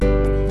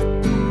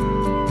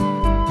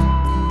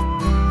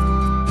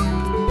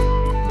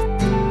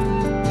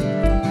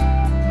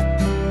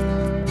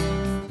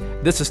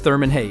This is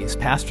Thurman Hayes,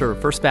 pastor of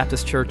First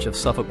Baptist Church of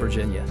Suffolk,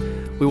 Virginia.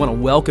 We want to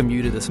welcome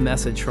you to this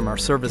message from our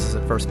services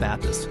at First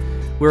Baptist.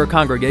 We're a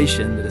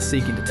congregation that is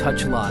seeking to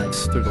touch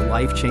lives through the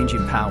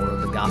life-changing power of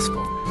the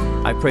gospel.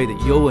 I pray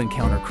that you'll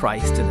encounter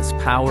Christ in His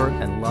power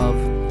and love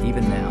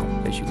even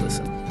now as you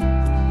listen.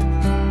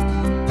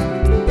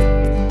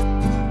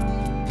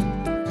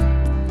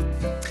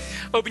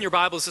 Open your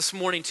Bibles this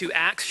morning to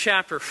Acts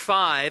chapter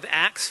 5.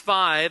 Acts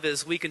 5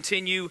 as we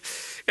continue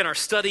in our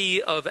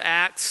study of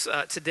Acts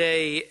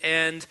today.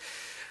 And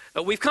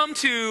we've come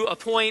to a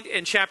point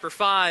in chapter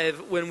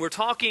 5 when we're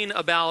talking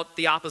about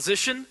the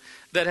opposition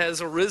that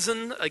has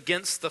arisen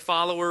against the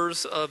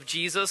followers of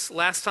Jesus.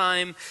 Last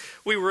time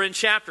we were in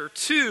chapter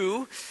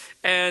 2,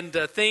 and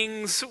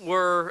things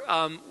were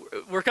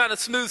kind of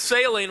smooth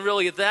sailing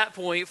really at that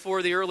point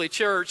for the early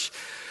church.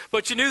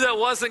 But you knew that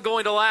wasn't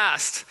going to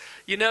last.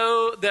 You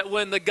know that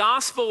when the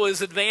gospel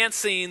is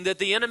advancing, that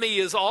the enemy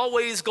is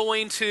always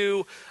going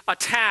to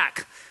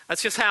attack.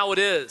 That's just how it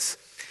is.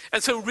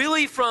 And so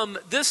really from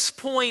this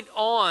point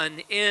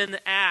on in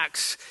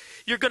Acts,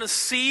 you're going to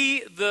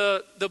see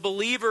the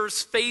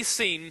believers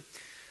facing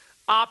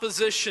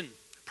opposition,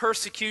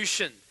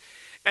 persecution.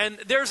 And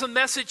there's a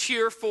message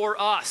here for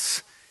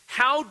us.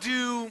 How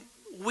do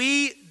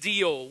we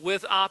deal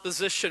with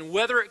opposition,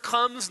 whether it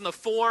comes in the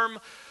form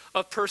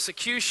of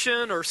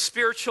persecution or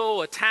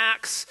spiritual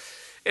attacks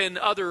in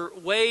other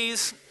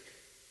ways?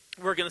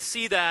 We're going to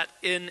see that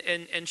in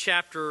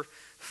chapter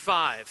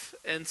 5.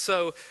 And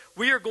so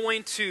we are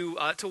going to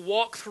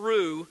walk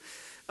through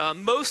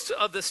most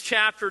of this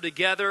chapter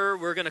together.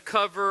 We're going to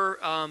cover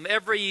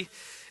every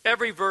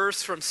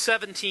verse from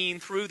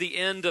 17 through the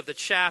end of the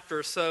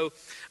chapter. So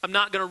I'm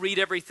not going to read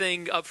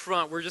everything up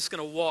front. We're just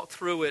going to walk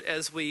through it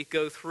as we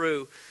go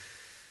through.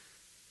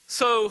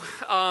 So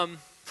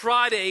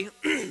Friday,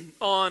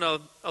 on a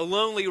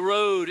lonely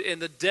road in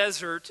the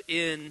desert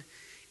in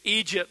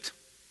Egypt,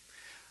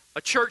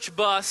 a church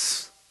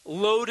bus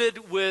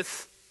loaded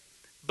with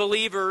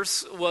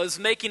believers was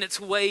making its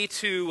way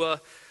to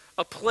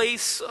a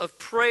place of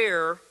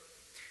prayer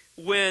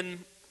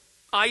when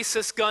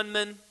ISIS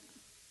gunmen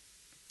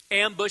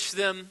ambushed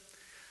them.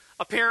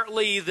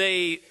 Apparently,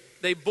 they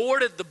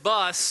boarded the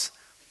bus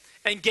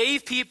and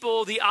gave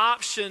people the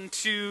option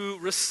to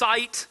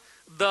recite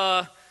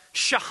the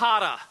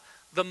Shahada,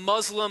 the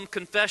Muslim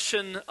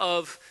confession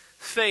of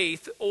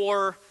faith,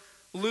 or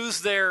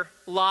lose their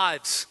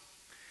lives.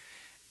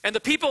 And the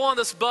people on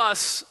this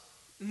bus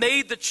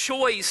made the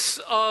choice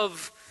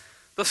of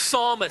the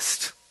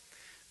psalmist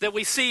that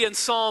we see in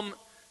Psalm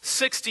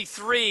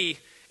 63,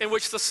 in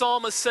which the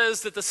psalmist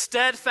says that the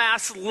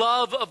steadfast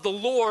love of the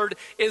Lord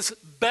is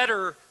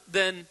better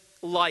than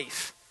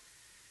life.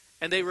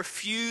 And they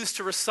refused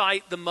to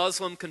recite the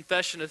Muslim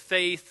confession of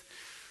faith.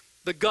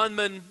 The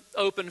gunmen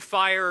opened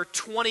fire.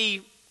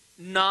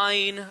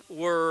 29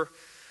 were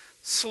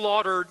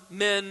slaughtered,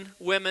 men,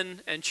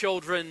 women, and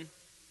children.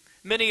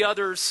 Many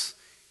others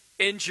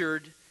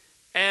injured.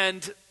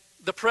 And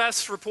the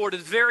press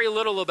reported very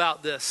little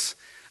about this.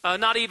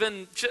 Not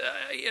even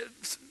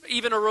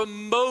a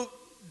remote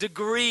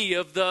degree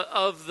of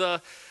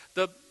the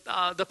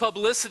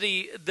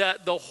publicity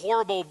that the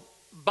horrible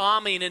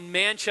bombing in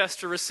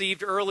Manchester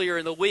received earlier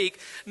in the week.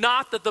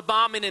 Not that the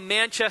bombing in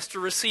Manchester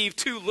received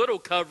too little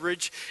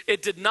coverage.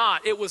 It did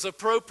not. It was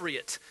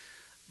appropriate.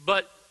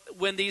 But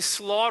when these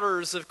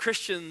slaughters of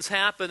Christians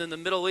happen in the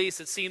Middle East,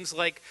 it seems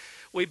like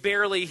we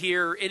barely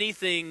hear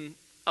anything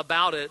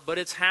about it. But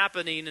it's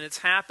happening, and it's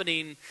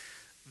happening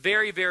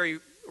very, very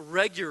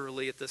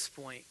regularly at this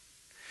point.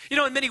 You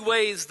know, in many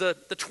ways, the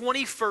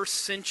 21st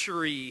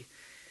century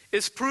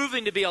is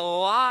proving to be a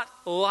lot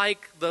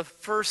like the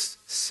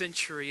first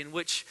century in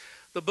which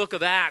the book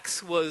of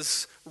Acts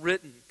was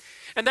written.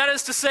 And that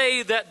is to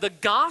say that the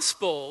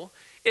gospel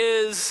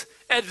is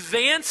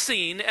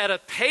advancing at a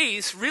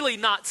pace really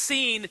not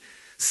seen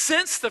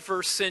since the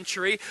first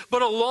century,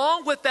 but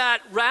along with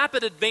that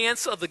rapid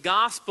advance of the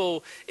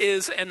gospel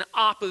is an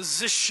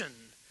opposition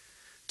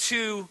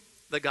to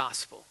the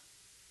gospel.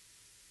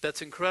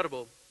 That's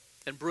incredible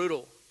and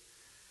brutal.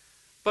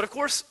 But of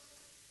course,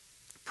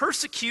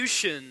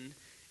 persecution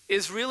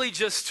is really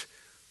just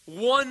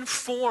one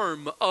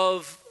form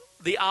of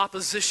the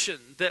opposition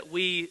that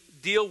we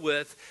deal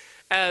with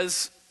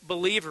as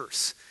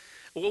believers.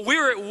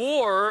 We're at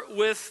war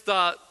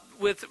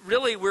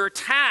we're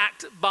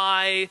attacked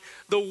by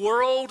the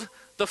world,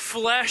 the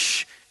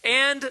flesh,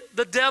 and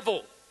the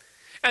devil.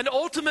 And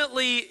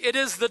ultimately, it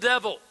is the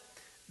devil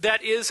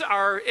that is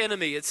our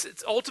enemy. It's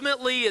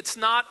ultimately, it's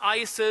not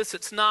ISIS,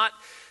 it's not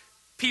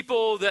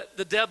people that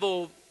the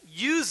devil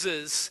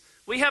uses.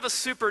 We have a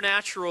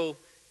supernatural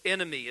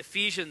enemy.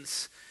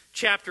 Ephesians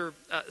chapter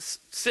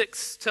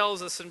 6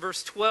 tells us in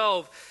verse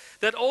 12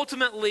 that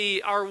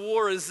ultimately our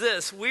war is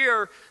this: we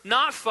are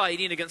not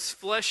fighting against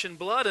flesh and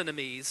blood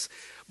enemies,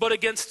 but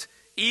against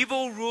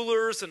evil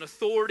rulers and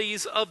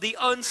authorities of the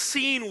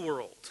unseen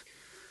world,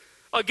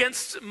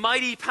 against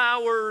mighty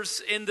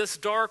powers in this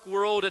dark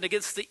world, and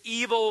against the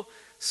evil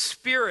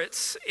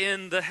spirits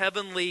in the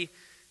heavenly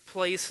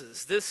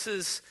places. This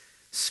is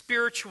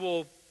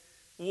spiritual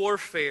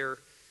warfare.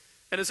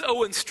 And as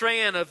Owen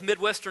Strachan of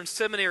Midwestern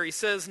Seminary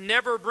says,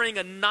 never bring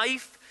a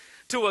knife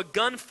to a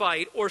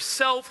gunfight or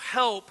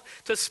self-help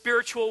to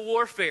spiritual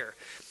warfare.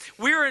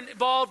 We're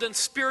involved in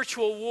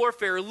spiritual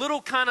warfare,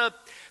 little kind of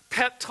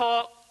pep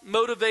talk,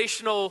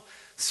 motivational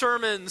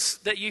sermons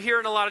that you hear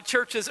in a lot of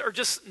churches are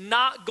just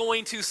not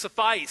going to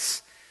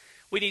suffice.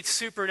 We need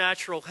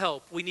supernatural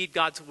help. We need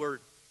God's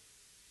word.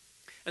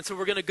 And so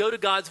we're going to go to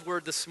God's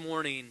word this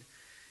morning,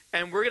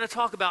 and we're going to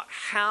talk about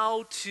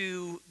how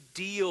to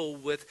deal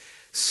with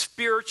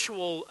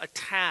spiritual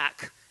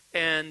attack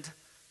and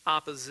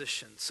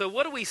opposition. So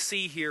what do we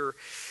see here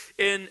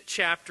in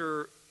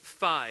chapter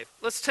 5?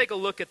 Let's take a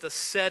look at the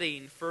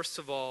setting, first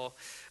of all.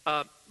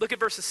 Look at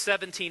verses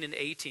 17 and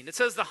 18. It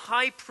says, the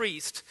high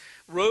priest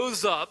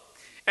rose up,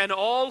 and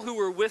all who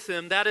were with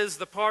him, that is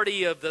the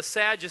party of the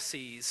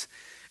Sadducees,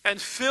 and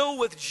filled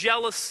with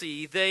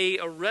jealousy, they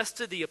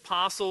arrested the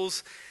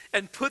apostles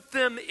and put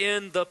them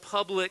in the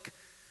public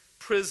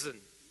prison.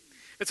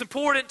 It's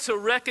important to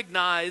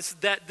recognize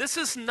that this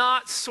is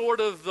not sort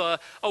of a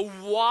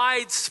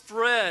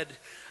widespread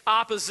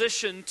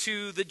opposition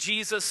to the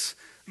Jesus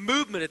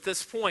movement at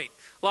this point.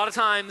 A lot of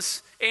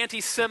times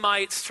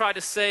anti-Semites try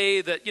to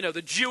say that,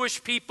 the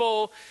Jewish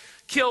people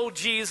killed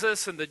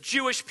Jesus and the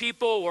Jewish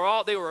people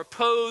were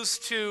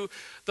opposed to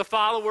the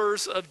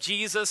followers of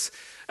Jesus.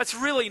 That's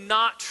really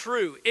not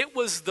true. It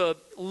was the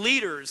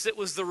leaders, it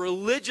was the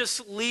religious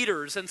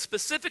leaders, and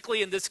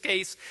specifically in this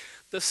case,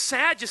 the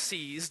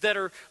Sadducees that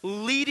are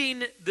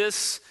leading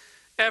this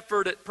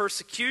effort at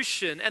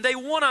persecution. And they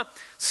want to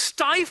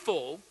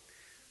stifle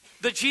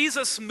the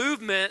Jesus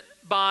movement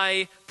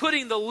by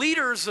putting the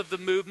leaders of the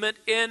movement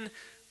in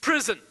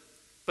prison.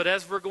 But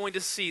as we're going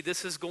to see,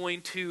 this is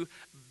going to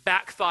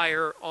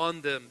backfire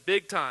on them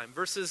big time.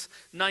 Verses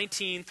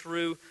 19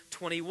 through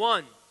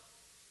 21.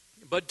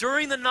 But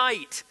during the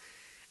night,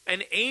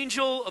 an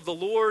angel of the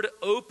Lord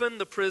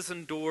opened the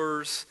prison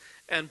doors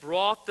and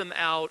brought them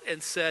out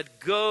and said,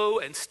 go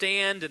and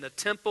stand in the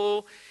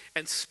temple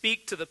and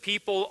speak to the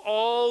people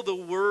all the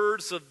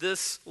words of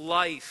this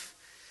life.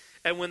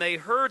 And when they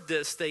heard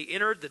this, they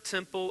entered the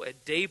temple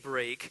at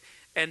daybreak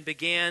and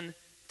began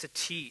to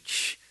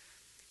teach.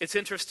 It's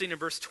interesting in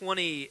verse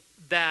 20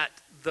 that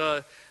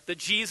the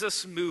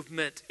Jesus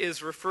movement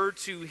is referred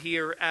to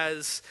here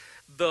as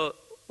the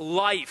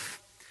life.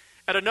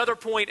 At another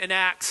point in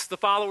Acts, the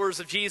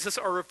followers of Jesus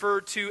are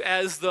referred to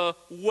as the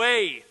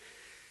way.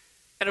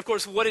 And of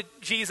course, what did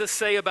Jesus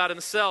say about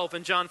himself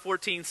in John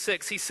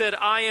 14:6? He said,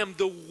 I am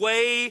the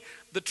way,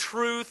 the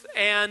truth,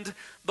 and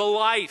the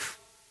life.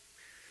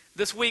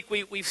 This week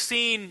we've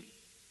seen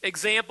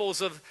examples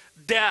of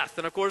death.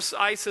 And of course,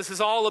 ISIS is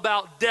all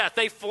about death.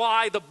 They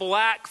fly the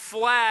black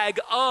flag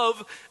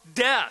of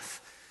death.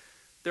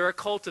 They're a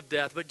cult of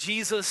death. But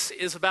Jesus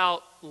is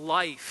about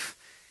life.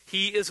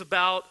 He is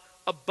about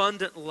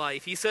abundant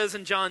life. He says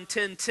in John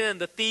 10:10,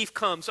 the thief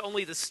comes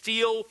only to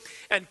steal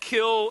and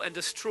kill and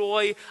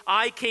destroy.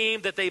 I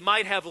came that they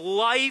might have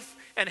life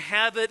and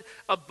have it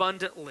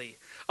abundantly.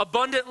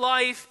 Abundant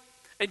life,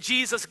 and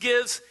Jesus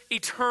gives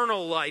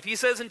eternal life. He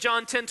says in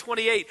John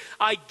 10:28,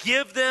 I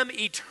give them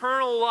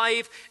eternal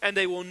life, and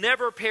they will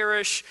never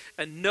perish,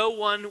 and no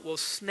one will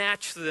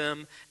snatch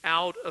them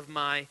out of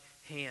my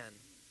hand.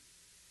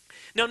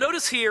 Now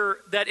notice here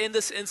that in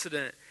this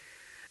incident,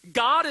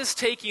 God is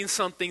taking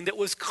something that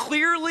was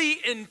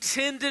clearly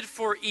intended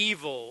for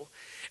evil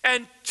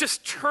and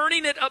just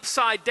turning it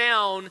upside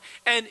down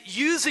and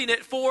using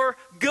it for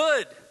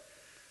good.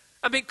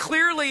 I mean,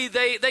 clearly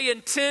they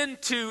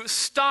intend to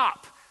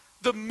stop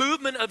the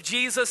movement of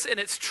Jesus in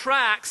its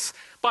tracks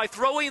by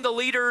throwing the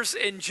leaders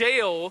in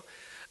jail.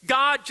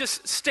 God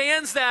just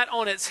stands that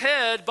on its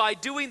head by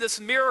doing this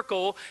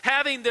miracle,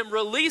 having them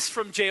released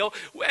from jail,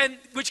 and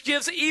which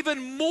gives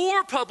even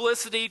more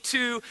publicity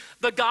to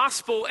the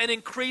gospel and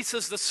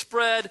increases the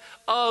spread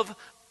of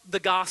the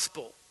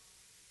gospel.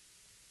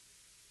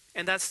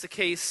 And that's the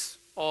case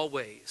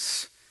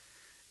always.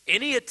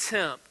 Any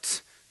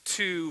attempt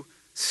to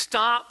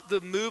stop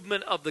the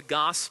movement of the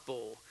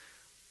gospel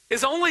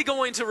is only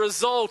going to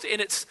result in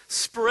its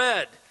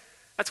spread.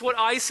 That's what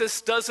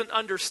ISIS doesn't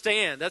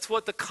understand. That's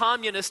what the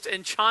communists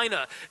in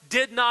China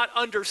did not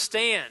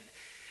understand,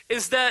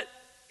 is that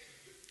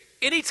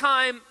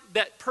anytime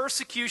that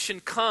persecution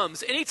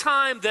comes,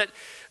 anytime that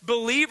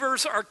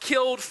believers are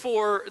killed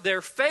for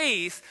their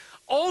faith,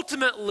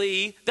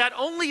 ultimately that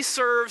only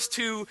serves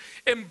to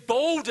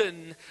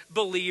embolden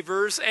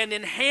believers and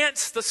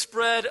enhance the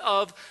spread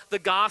of the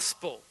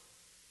gospel.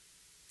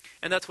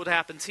 And that's what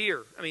happens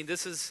here. I mean,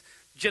 this is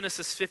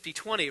Genesis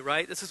 50:20,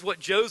 right? This is what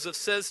Joseph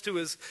says to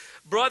his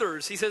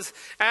brothers. He says,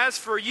 as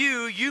for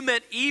you, you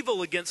meant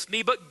evil against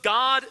me, but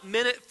God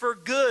meant it for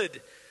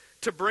good,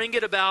 to bring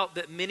it about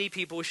that many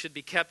people should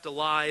be kept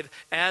alive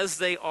as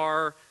they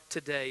are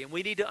today. And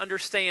we need to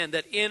understand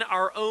that in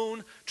our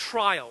own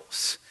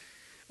trials,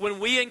 when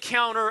we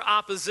encounter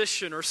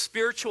opposition or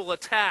spiritual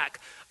attack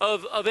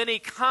of any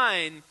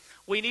kind,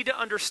 we need to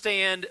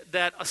understand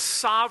that a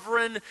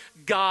sovereign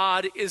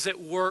God is at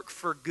work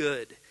for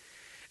good.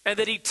 and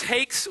that he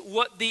takes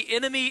what the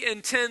enemy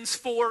intends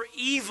for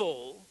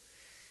evil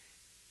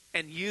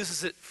and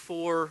uses it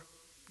for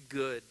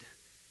good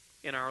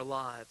in our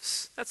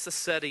lives. That's the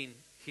setting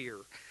here.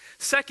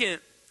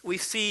 Second, we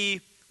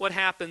see what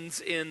happens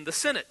in the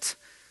Senate.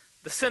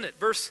 The Senate,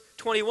 verse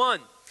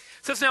 21.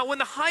 It says, "Now when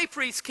the high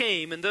priest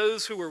came and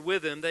those who were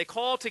with him, they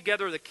called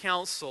together the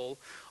council,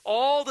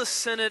 all the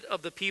Senate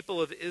of the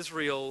people of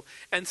Israel,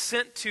 and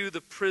sent to the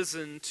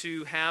prison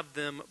to have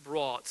them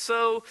brought."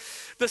 So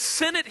the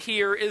Senate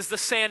here is the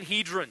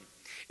Sanhedrin.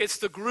 It's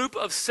the group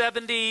of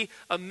 70,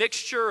 a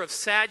mixture of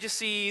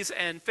Sadducees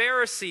and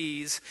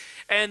Pharisees,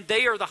 and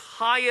they are the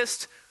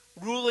highest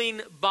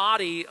ruling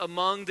body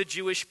among the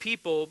Jewish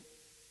people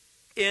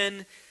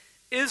in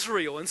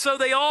Israel. And so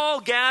they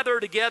all gather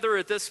together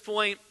at this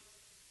point,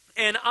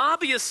 and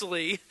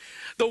obviously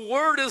the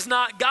word has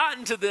not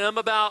gotten to them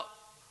about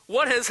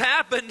what has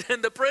happened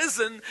in the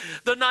prison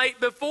the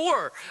night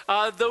before.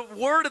 The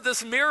word of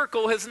this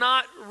miracle has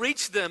not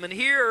reached them. And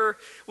here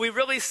we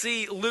really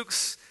see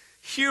Luke's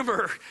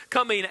humor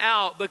coming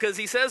out, because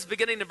he says,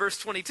 beginning in verse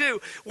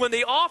 22, "When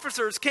the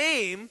officers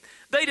came,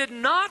 they did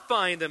not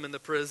find them in the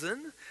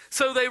prison.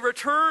 So they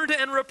returned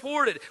and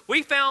reported,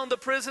 'We found the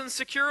prison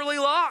securely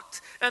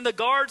locked and the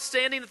guards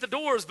standing at the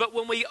doors. But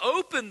when we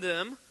opened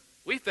them,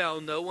 we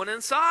found no one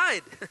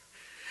inside.'"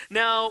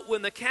 Now,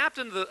 when the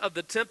captain of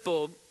the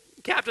temple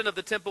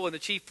and the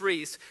chief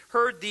priest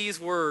heard these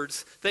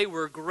words, they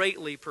were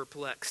greatly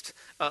perplexed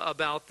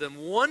about them,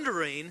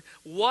 wondering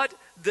what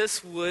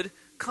this would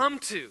come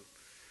to.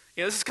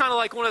 This is kind of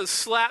like one of those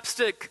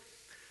slapstick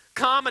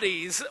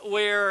comedies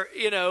where,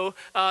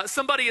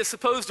 somebody is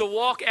supposed to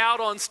walk out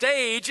on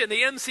stage and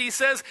the MC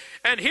says,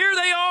 "And here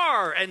they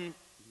are," and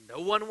no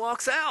one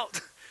walks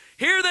out.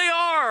 "Here they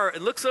are,"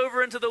 and looks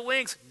over into the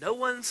wings. No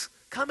one's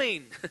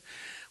coming.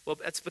 Well,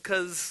 that's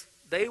because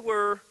they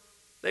were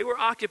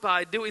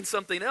occupied doing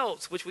something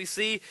else, which we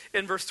see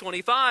in verse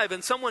 25.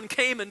 "And someone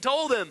came and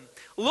told them,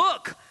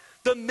 'Look,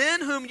 the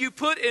men whom you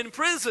put in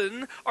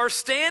prison are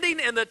standing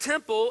in the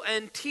temple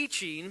and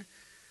teaching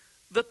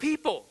the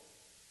people.'"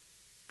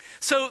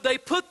 So they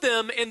put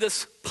them in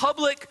this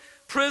public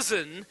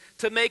prison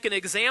to make an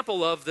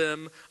example of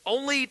them,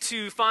 only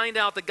to find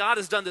out that God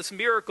has done this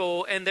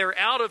miracle and they're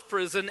out of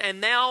prison, and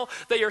now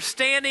they are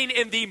standing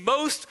in the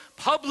most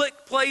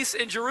public place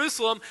in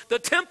Jerusalem, the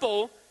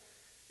temple,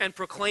 and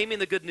proclaiming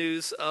the good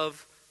news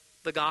of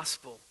the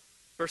gospel.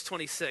 Verse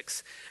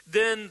 26,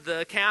 "Then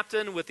the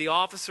captain with the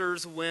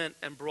officers went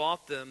and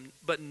brought them,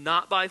 but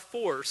not by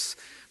force,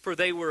 for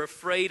they were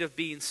afraid of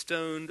being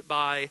stoned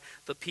by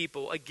the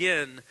people."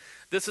 Again,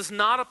 this is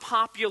not a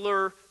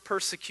popular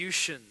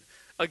persecution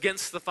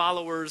against the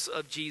followers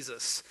of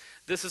Jesus.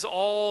 This is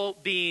all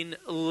being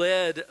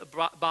led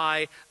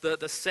by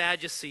the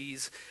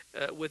Sadducees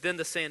within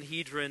the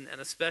Sanhedrin,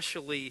 and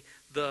especially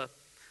the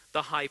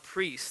high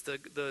priest.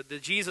 The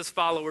Jesus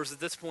followers at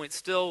this point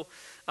still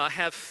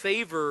have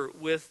favor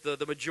with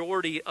the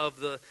majority of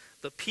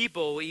the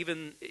people,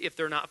 even if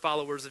they're not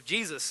followers of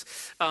Jesus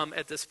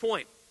at this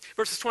point.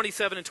 Verses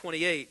 27 and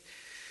 28.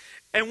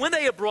 "And when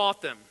they had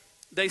brought them,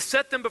 they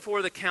set them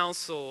before the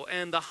council,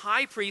 and the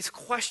high priest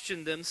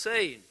questioned them,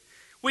 saying,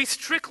 'We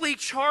strictly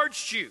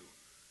charged you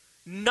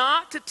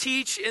not to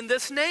teach in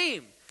this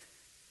name.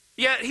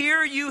 Yet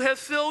here you have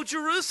filled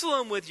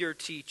Jerusalem with your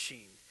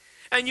teaching,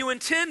 and you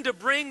intend to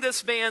bring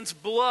this man's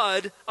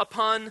blood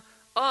upon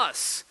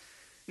us.'"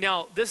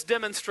 Now, this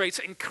demonstrates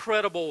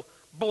incredible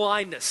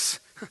blindness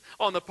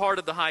on the part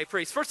of the high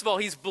priest. First of all,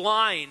 he's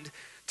blind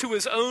to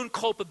his own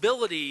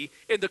culpability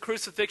in the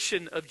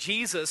crucifixion of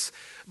Jesus.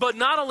 But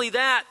not only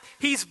that,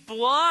 he's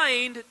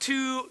blind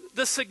to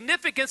the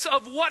significance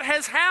of what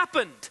has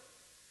happened.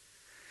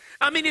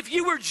 I mean, if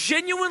you were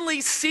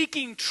genuinely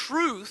seeking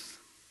truth,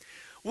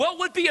 what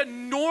would be a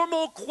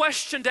normal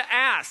question to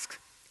ask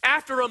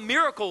after a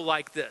miracle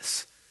like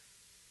this?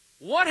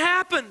 What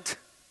happened?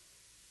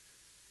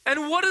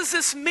 And what does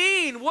this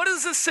mean? What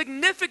is the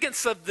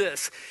significance of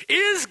this?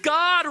 Is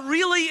God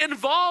really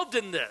involved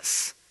in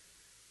this?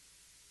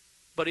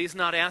 But he's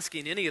not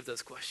asking any of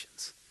those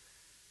questions.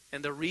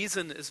 And the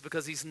reason is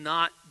because he's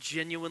not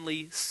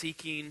genuinely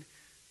seeking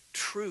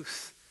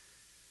truth.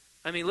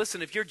 I mean,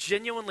 listen, if you're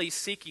genuinely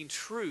seeking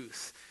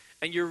truth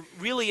and you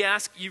really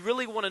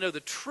want to know the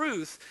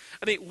truth,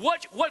 I mean,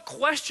 what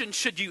question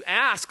should you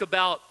ask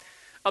about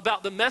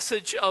the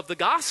message of the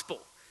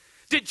gospel?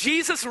 Did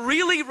Jesus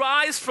really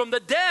rise from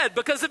the dead?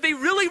 Because if he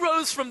really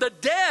rose from the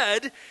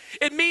dead,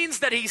 it means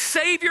that he's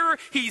Savior,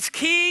 he's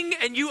King,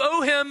 and you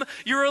owe him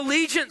your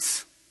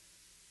allegiance.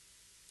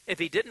 If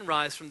he didn't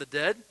rise from the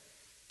dead,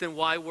 then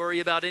why worry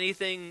about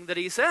anything that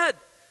he said?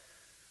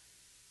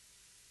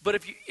 But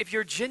if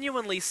you're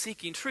genuinely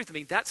seeking truth, I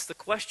mean, that's the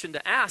question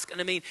to ask. And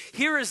I mean,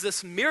 here is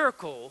this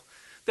miracle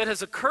that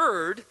has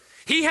occurred.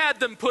 He had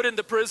them put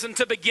into prison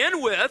to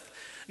begin with.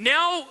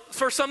 Now,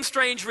 for some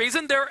strange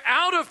reason, they're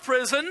out of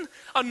prison.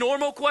 A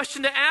normal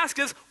question to ask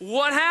is,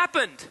 what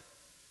happened?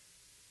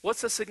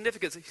 What's the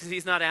significance?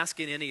 He's not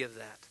asking any of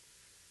that.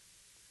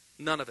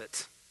 None of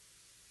it.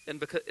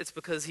 And it's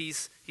because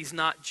he's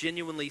not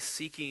genuinely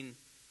seeking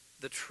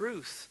the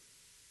truth.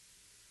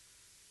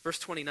 Verse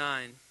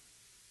 29,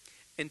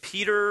 and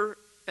Peter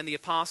and the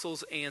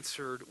apostles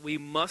answered, we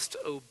must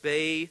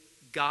obey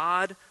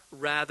God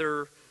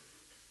rather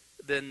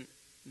than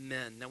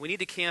men. Now we need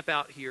to camp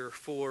out here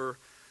for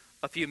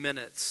a few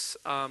minutes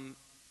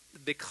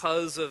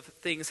because of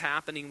things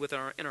happening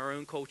in our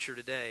own culture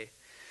today.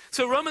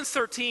 So Romans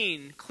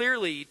 13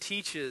 clearly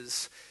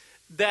teaches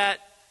that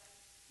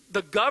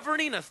the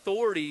governing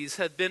authorities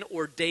have been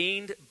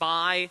ordained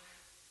by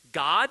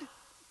God,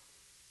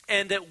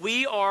 and that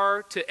we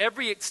are, to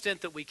every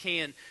extent that we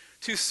can,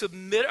 to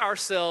submit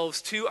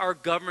ourselves to our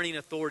governing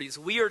authorities.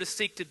 We are to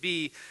seek to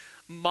be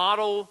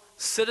model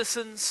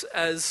citizens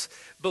as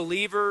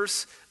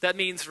believers. That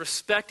means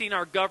respecting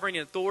our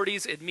governing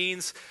authorities. It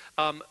means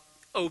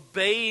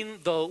obeying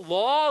the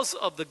laws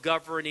of the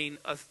governing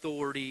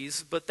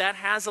authorities, but that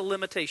has a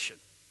limitation.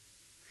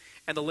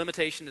 And the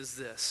limitation is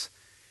this: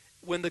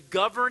 when the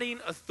governing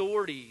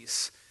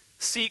authorities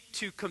seek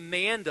to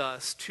command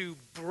us to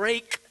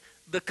break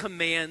the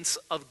commands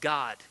of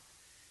God,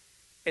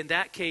 in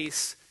that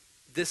case,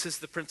 this is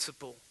the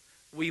principle.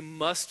 We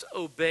must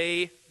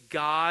obey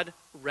God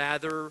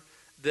rather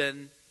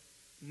than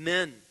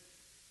men.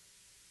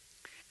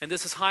 And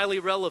this is highly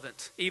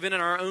relevant, even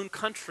in our own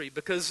country,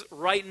 because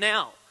right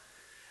now,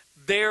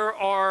 there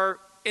are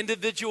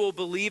individual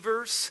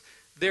believers,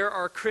 there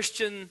are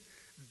Christian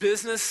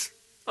business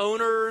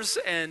owners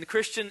and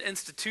Christian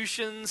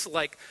institutions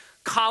like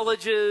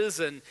colleges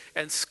and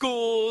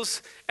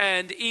schools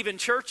and even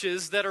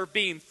churches that are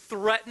being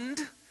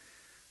threatened,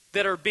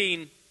 that are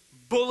being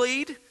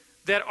bullied,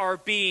 that are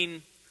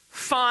being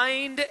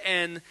fined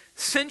and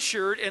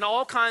censured in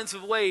all kinds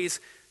of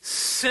ways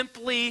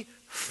simply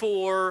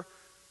for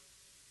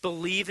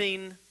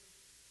believing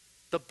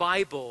the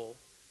Bible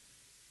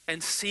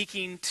and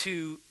seeking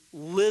to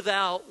live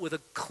out with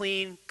a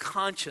clean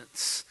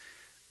conscience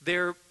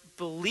their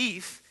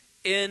belief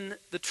in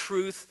the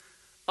truth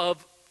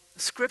of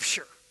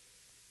Scripture.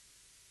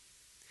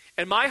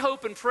 And my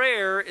hope and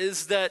prayer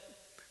is that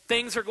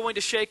things are going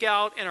to shake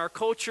out in our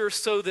culture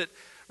so that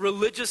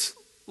religious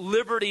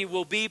liberty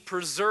will be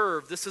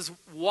preserved. This is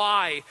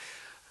why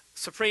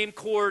Supreme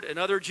Court and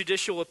other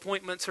judicial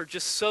appointments are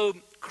just so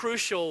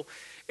crucial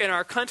in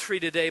our country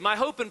today. My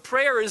hope and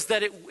prayer is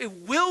that it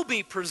will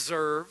be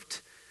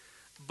preserved,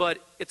 but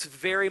it's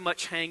very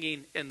much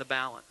hanging in the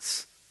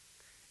balance.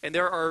 And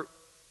there are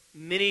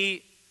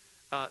many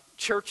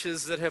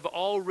churches that have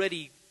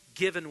already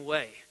given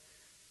way.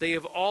 They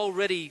have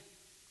already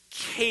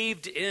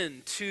caved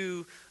in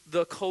to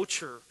the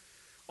culture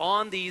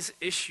on these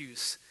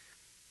issues.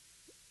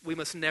 We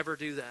must never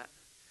do that.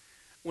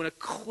 When a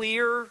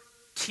clear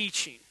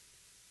teaching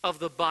of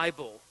the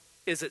Bible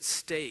is at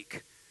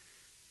stake,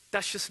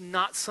 that's just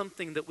not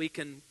something that we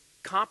can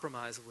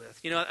compromise with.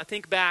 You know, I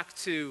think back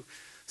to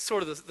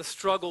sort of the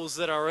struggles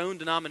that our own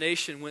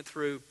denomination went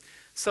through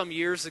some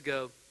years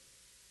ago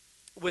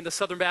when the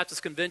Southern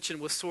Baptist Convention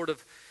was sort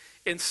of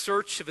in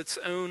search of its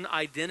own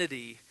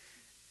identity.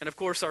 And of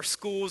course, our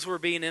schools were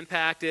being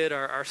impacted,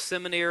 our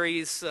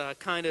seminaries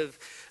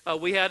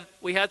we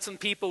had some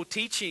people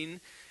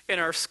teaching in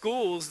our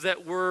schools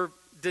that were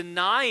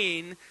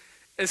denying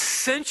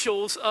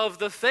essentials of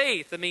the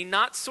faith. I mean,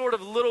 not sort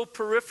of little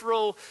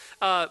peripheral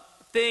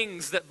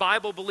things that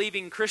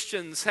Bible-believing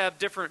Christians have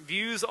different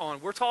views on.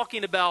 We're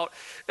talking about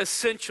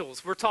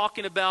essentials. We're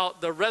talking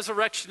about the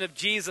resurrection of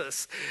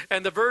Jesus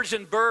and the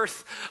virgin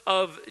birth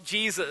of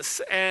Jesus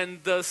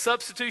and the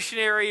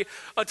substitutionary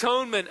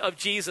atonement of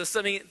Jesus.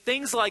 I mean,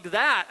 things like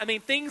that. I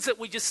mean, things that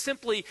we just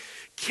simply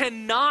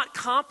cannot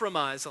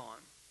compromise on.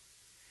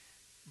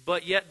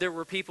 But yet there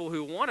were people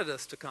who wanted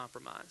us to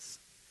compromise.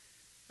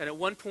 And at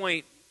one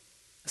point,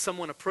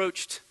 someone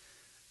approached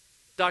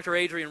Dr.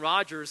 Adrian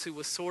Rogers, who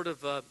was sort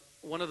of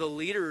one of the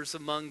leaders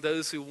among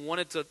those who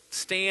wanted to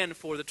stand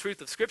for the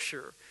truth of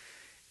Scripture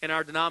in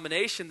our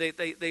denomination.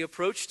 They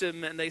approached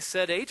him and they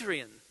said,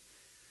 Adrian,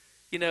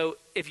 you know,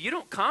 if you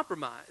don't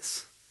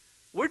compromise,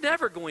 we're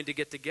never going to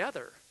get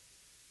together.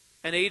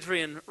 And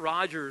Adrian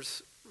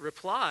Rogers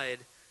replied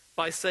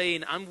by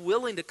saying, I'm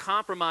willing to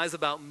compromise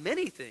about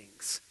many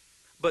things,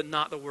 but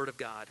not the Word of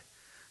God.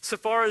 So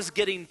far as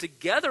getting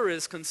together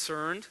is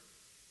concerned,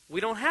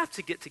 we don't have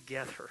to get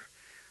together.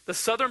 The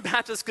Southern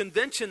Baptist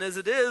Convention, as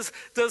it is,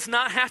 does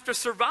not have to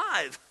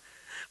survive.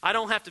 I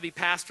don't have to be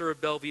pastor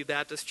of Bellevue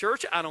Baptist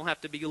Church. I don't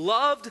have to be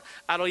loved.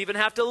 I don't even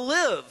have to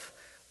live.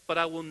 But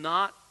I will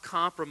not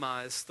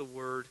compromise the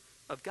Word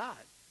of God.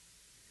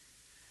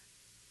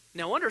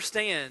 Now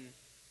understand,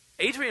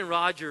 Adrian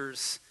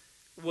Rogers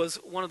was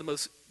one of the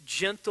most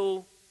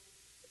gentle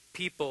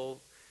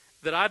people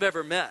that I've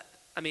ever met.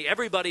 I mean,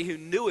 everybody who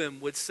knew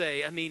him would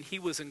say, I mean, he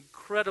was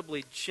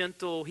incredibly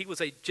gentle. He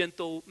was a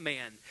gentle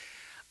man.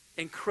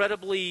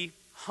 Incredibly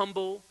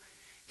humble.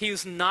 He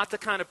was not the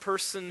kind of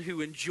person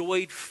who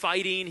enjoyed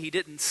fighting. He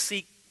didn't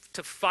seek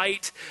to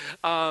fight.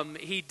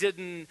 He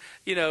didn't,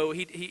 you know,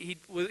 he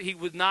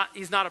would not.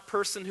 He's not a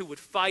person who would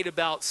fight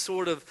about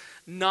sort of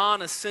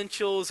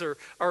non-essentials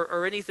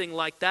or anything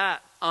like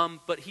that.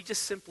 But he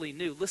just simply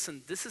knew.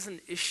 Listen, this is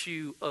an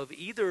issue of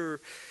either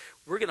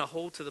we're going to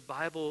hold to the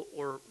Bible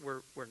or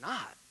we're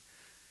not.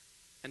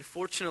 And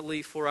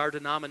fortunately for our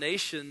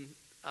denomination,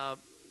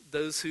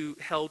 those who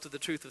held to the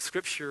truth of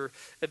Scripture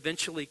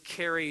eventually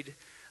carried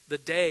the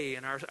day.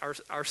 And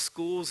our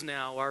schools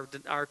now,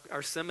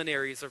 our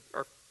seminaries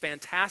are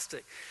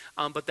fantastic.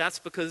 But that's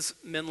because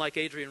men like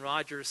Adrian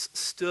Rogers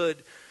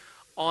stood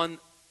on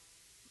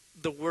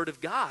the Word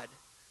of God.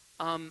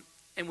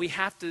 And we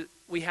have to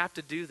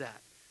do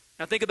that.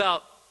 Now think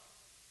about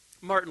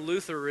Martin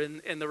Luther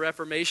in the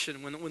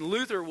Reformation. When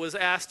Luther was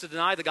asked to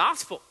deny the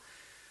gospel,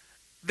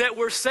 that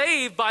we're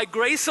saved by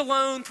grace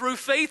alone, through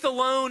faith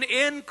alone,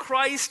 in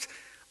Christ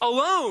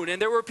alone.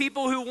 And there were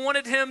people who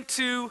wanted him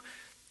to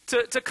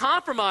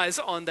compromise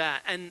on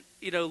that. And,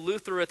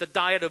 Luther at the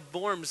Diet of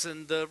Worms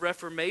in the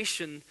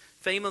Reformation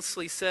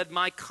famously said,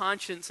 "My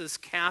conscience is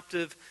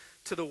captive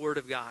to the Word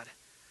of God.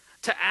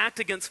 To act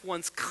against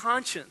one's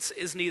conscience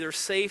is neither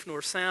safe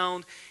nor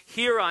sound.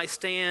 Here I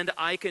stand,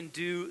 I can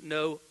do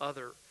no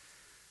other."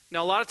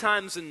 Now, a lot of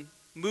times in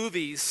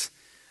movies,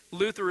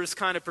 Luther is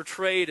kind of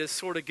portrayed as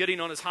sort of getting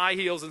on his high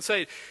heels and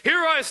saying,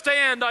 "Here I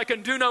stand, I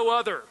can do no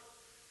other."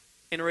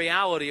 In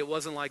reality, it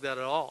wasn't like that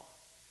at all.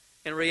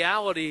 In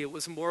reality, it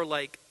was more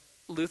like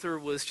Luther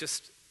was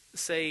just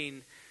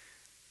saying,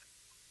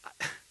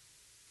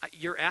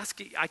 "You're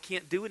asking, I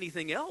can't do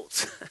anything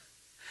else."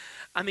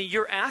 I mean,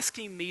 you're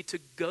asking me to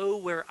go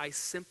where I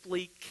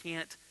simply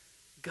can't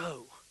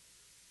go.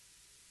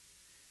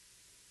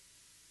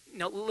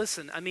 Now,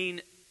 listen,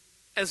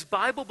 as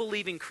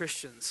Bible-believing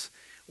Christians,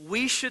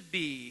 we should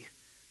be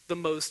the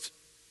most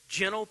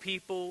gentle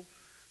people,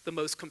 the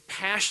most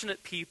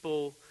compassionate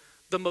people,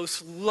 the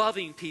most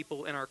loving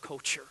people in our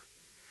culture.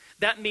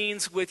 That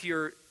means with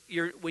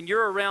when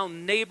you're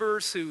around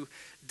neighbors who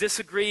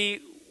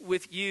disagree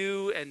with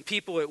you and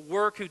people at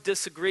work who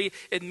disagree,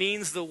 it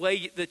means the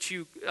way that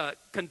you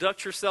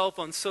conduct yourself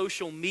on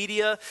social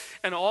media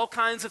and all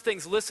kinds of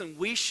things. Listen,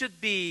 we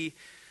should be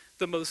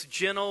the most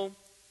gentle,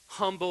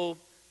 humble,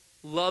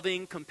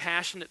 loving,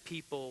 compassionate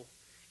people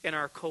in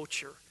our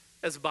culture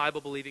as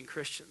Bible-believing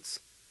Christians.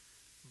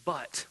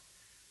 But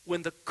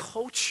when the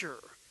culture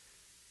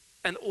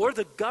or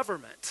the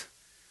government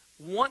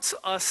wants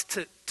us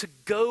to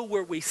go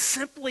where we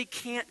simply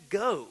can't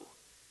go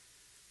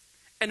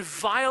and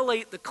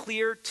violate the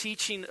clear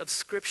teaching of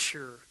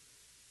Scripture,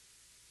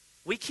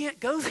 we can't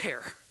go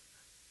there.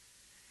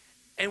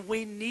 And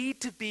we need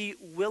to be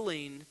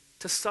willing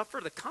to suffer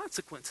the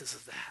consequences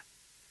of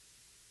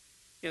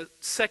that.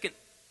 2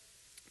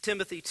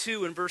 Timothy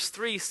 2 and verse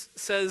 3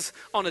 says,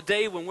 on a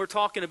day when we're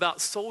talking about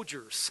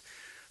soldiers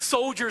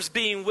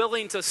being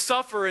willing to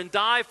suffer and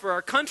die for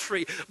our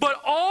country,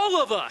 but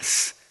all of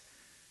us,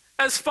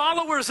 as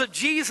followers of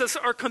Jesus,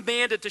 are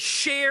commanded to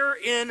share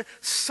in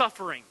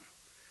suffering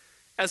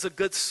as a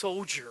good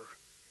soldier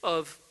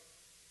of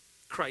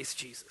Christ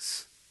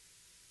Jesus.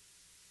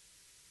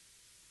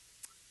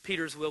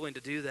 Peter's willing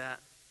to do that.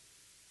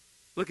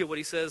 Look at what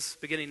he says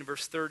beginning in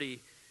verse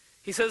 30.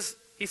 He says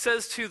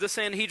to the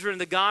Sanhedrin,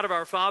 "The God of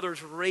our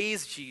fathers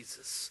raised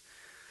Jesus,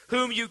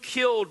 whom you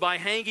killed by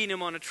hanging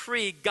him on a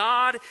tree.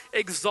 God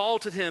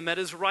exalted him at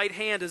his right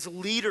hand as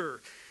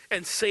leader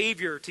and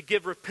Savior to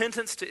give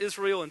repentance to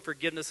Israel and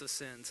forgiveness of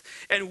sins.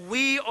 And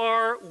we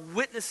are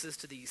witnesses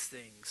to these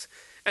things.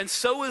 And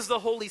so is the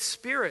Holy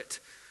Spirit,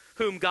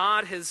 whom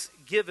God has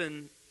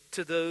given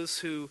to those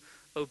who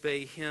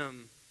obey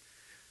him."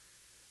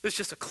 This is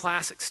just a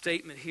classic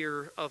statement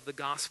here of the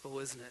gospel,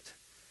 isn't it?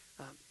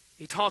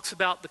 He talks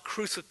about the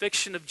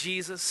crucifixion of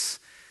Jesus,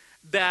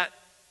 that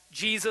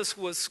Jesus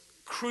was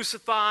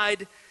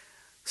crucified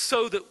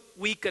so that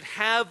we could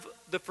have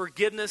the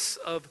forgiveness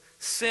of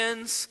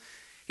sins.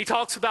 He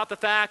talks about the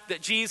fact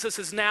that Jesus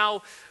is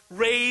now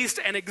raised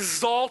and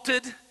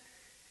exalted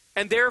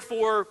and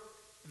therefore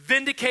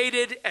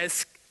vindicated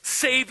as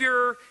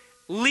Savior,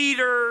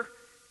 leader,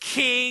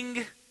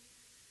 King.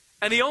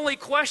 And the only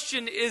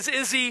question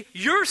is he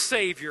your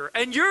Savior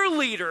and your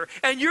leader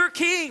and your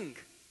King?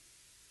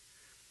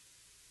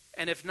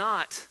 And if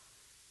not,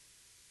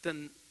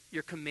 then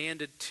you're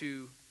commanded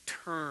to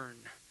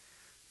turn,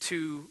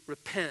 to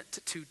repent,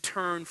 to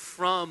turn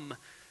from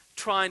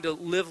trying to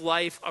live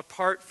life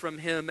apart from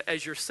him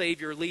as your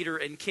Savior, leader,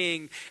 and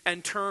King,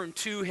 and turn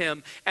to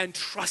him and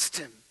trust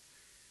him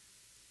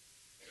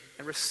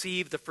and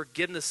receive the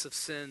forgiveness of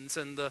sins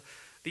and the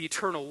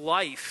eternal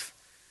life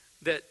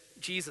that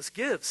Jesus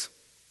gives.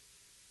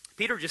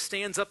 Peter just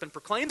stands up and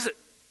proclaims it.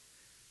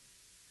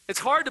 It's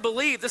hard to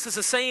believe this is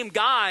the same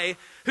guy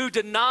who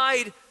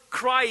denied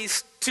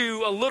Christ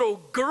to a little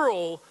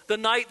girl the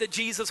night that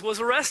Jesus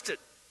was arrested.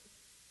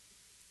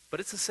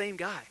 But it's the same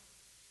guy.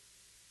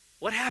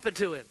 What happened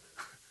to him?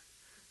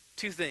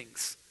 Two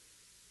things: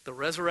 the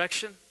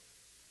resurrection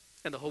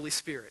and the Holy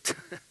Spirit.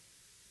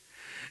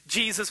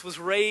 Jesus was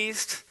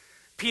raised.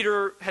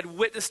 Peter had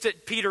witnessed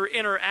it. Peter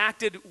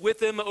interacted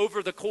with him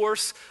over the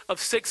course of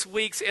 6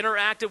 weeks,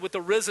 interacted with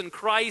the risen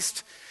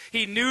Christ.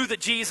 He knew that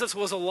Jesus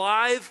was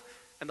alive,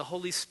 and the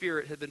Holy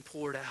Spirit had been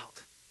poured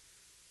out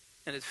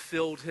and had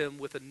filled him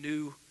with a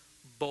new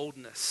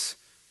boldness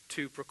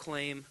to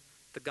proclaim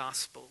the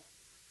gospel.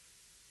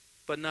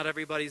 but not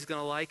everybody's going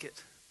to like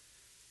it.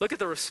 Look at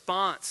the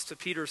response to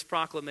Peter's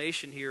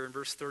proclamation here in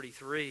verse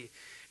 33.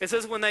 It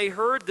says, when they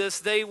heard this,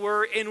 they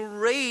were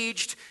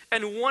enraged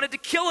and wanted to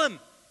kill him.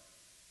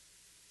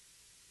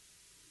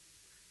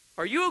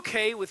 Are you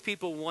okay with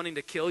people wanting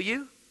to kill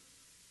you?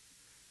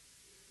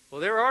 Well,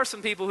 there are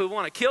some people who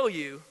want to kill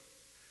you.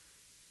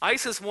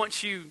 ISIS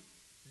wants you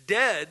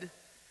dead,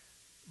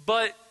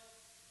 but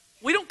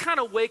we don't kind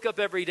of wake up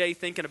every day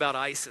thinking about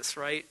ISIS,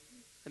 right?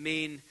 I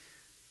mean,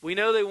 we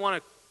know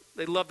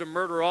they'd love to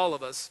murder all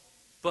of us,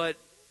 but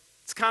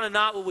it's kind of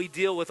not what we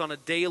deal with on a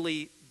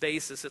daily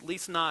basis, at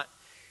least not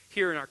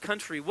here in our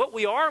country. What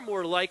we are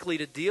more likely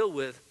to deal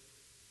with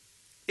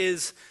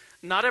is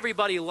not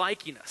everybody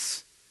liking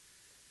us.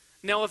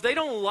 Now, if they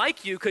don't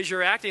like you because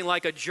you're acting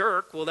like a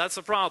jerk, well, that's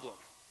a problem,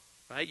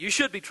 right? You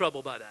should be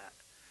troubled by that.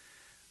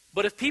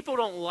 But if people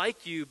don't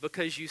like you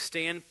because you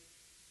stand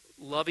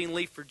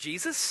lovingly for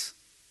Jesus,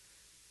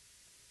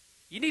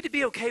 you need to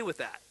be okay with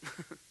that.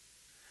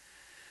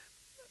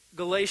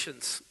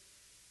 Galatians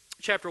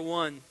chapter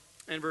 1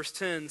 and verse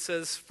 10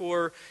 says,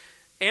 "For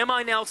am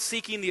I now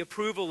seeking the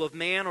approval of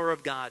man or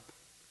of God?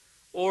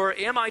 Or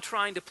am I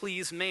trying to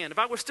please man? If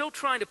I were still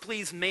trying to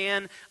please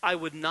man, I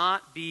would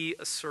not be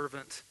a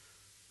servant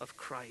of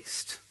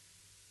Christ."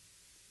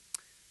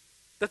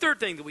 The third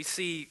thing that we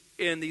see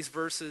in these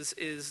verses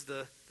is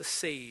the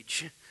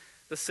sage.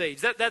 The sage.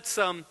 That's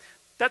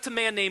a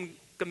man named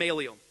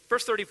Gamaliel.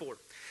 Verse 34.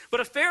 "But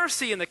a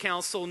Pharisee in the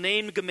council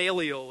named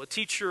Gamaliel, a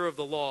teacher of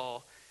the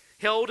law,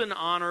 held in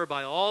honor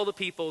by all the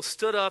people,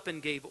 stood up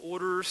and gave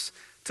orders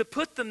to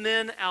put the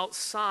men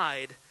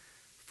outside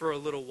for a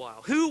little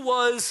while." Who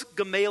was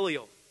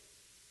Gamaliel?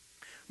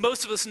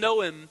 Most of us know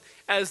him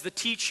as the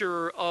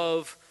teacher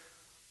of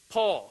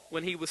Paul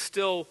when he was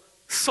still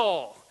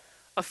Saul,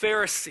 a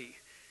Pharisee.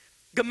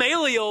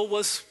 Gamaliel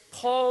was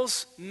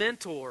Paul's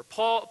mentor.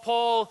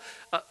 Paul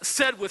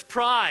said with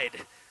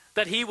pride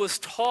that he was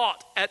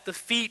taught at the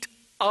feet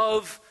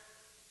of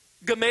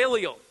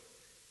Gamaliel.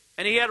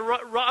 And he had a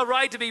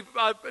right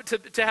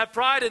to have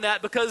pride in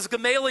that because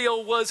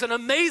Gamaliel was an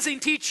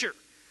amazing teacher.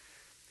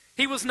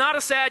 He was not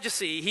a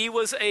Sadducee. He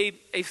was a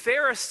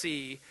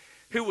Pharisee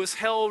who was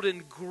held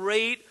in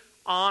great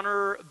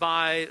honor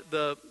by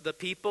the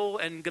people.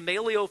 And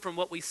Gamaliel, from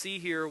what we see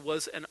here,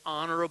 was an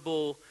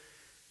honorable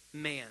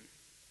man.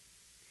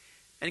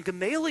 And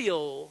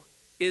Gamaliel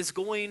is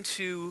going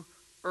to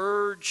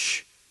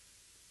urge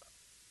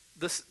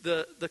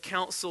the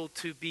council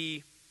to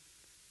be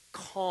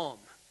calm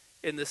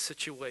in this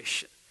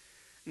situation.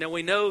 Now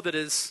we know that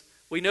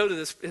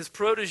his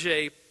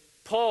protege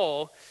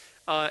Paul,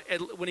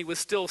 when he was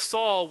still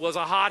Saul, was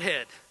a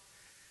hothead,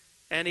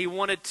 and he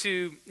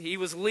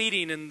was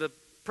leading in the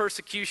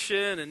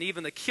persecution and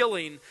even the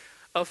killing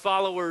of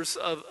followers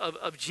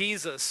of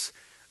Jesus.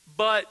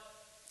 But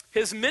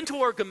his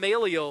mentor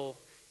Gamaliel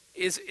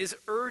is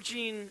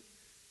urging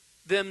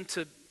them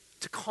to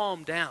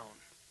calm down.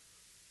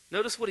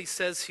 Notice what he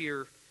says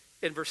here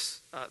in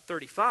verse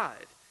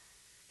 35.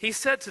 He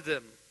said to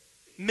them,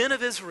 "Men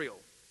of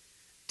Israel,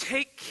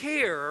 take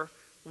care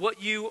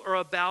what you are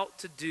about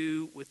to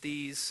do with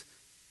these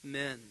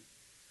men."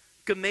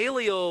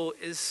 Gamaliel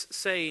is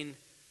saying,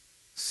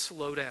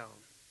 slow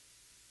down.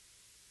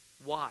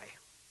 Why?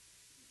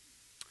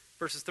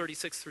 Verses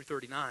 36 through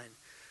 39.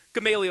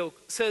 Gamaliel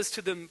says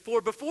to them,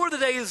 "For before these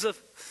days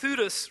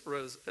Theudas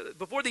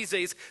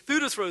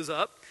rose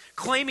up,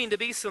 claiming to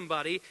be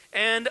somebody,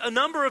 and a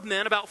number of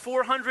men, about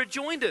 400,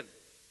 joined him.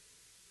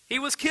 He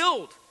was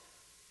killed,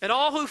 and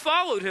all who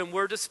followed him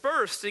were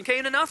dispersed and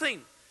came to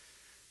nothing.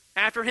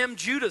 After him,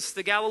 Judas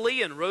the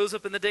Galilean rose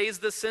up in the days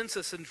of the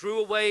census and drew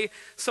away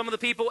some of the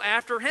people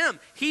after him.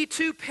 He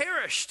too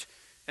perished,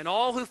 and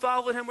all who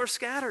followed him were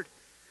scattered.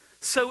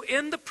 So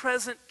in the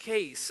present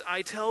case,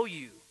 I tell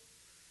you,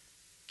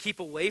 keep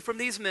away from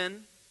these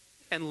men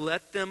and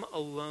let them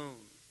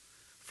alone.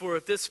 For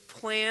if this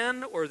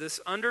plan or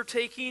this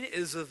undertaking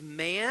is of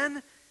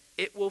man,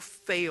 it will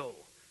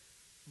fail.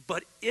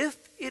 But if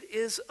it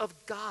is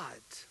of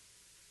God,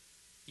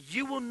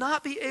 you will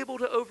not be able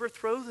to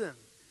overthrow them.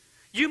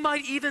 You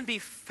might even be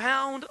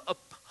found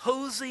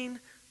opposing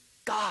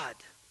God."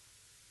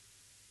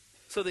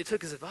 So they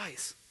took his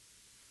advice.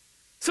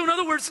 So in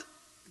other words,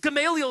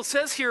 Gamaliel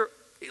says here,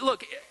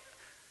 look,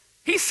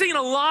 he's seen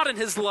a lot in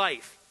his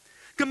life.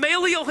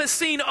 Gamaliel has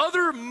seen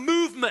other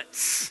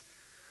movements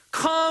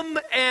come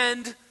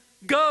and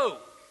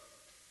go.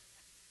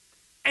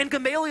 And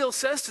Gamaliel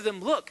says to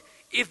them, look,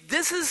 if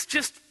this is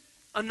just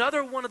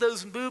another one of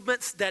those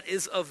movements that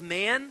is of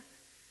man,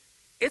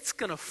 it's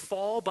going to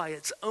fall by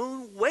its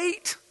own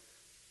weight.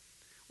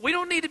 We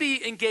don't need to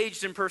be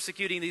engaged in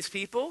persecuting these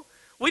people.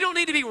 We don't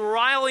need to be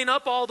riling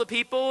up all the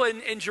people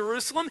in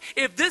Jerusalem.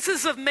 If this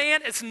is of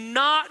man, it's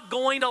not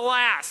going to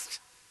last.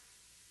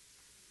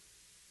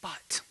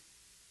 But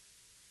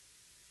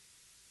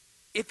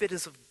if it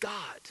is of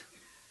God,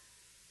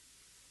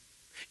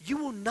 you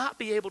will not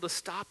be able to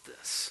stop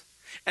this.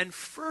 And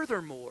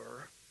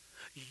furthermore,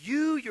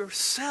 you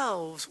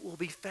yourselves will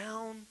be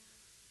found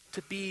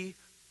to be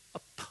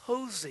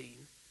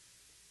opposing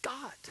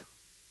God.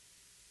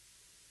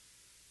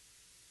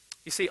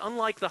 You see,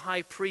 unlike the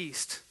high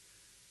priest,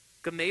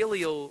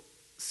 Gamaliel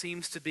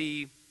seems to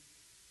be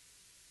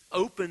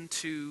open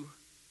to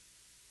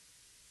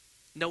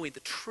knowing the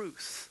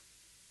truth.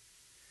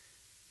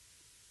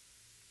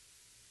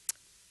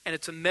 And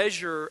it's a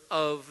measure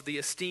of the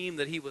esteem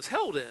that he was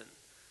held in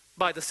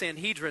by the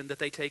Sanhedrin that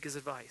they take his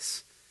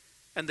advice.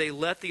 And they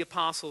let the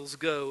apostles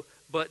go,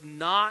 but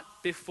not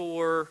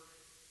before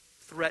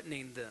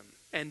threatening them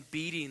and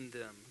beating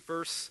them.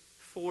 Verse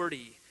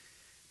 40.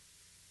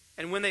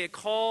 And when they had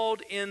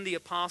called in the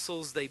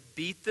apostles, they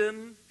beat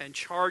them and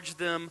charged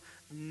them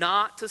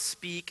not to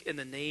speak in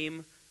the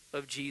name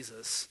of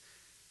Jesus,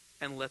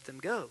 and let them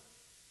go.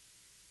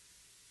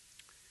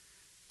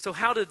 So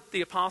how did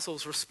the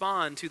apostles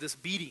respond to this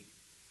beating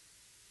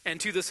and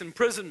to this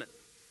imprisonment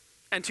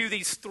and to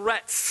these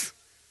threats?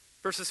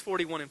 Verses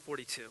 41 and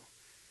 42.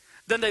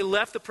 Then they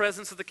left the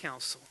presence of the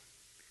council,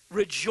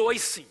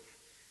 rejoicing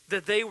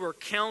that they were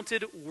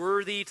counted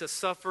worthy to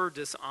suffer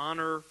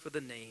dishonor for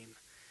the name.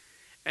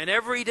 And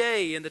every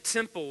day in the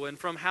temple and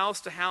from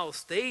house to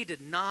house, they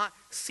did not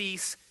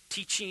cease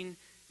teaching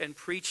and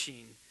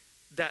preaching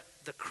that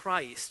the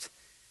Christ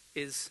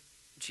is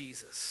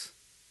Jesus.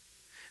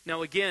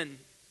 Now again,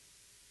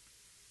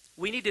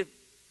 we need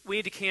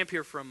to camp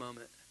here for a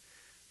moment.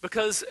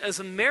 Because as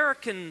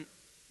American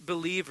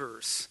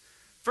believers,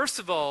 first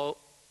of all,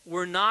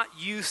 we're not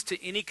used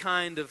to any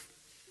kind of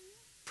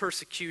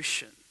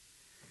persecution.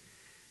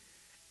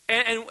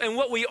 And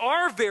what we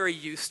are very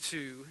used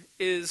to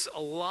is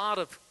a lot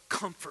of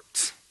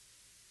comfort.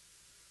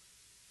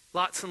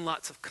 Lots and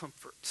lots of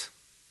comfort.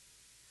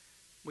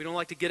 We don't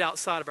like to get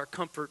outside of our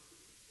comfort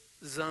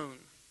zone.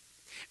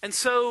 And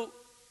so,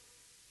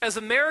 as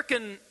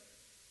American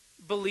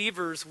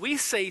believers, we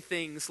say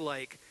things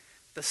like,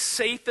 the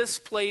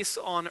safest place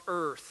on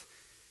earth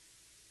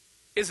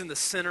is in the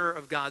center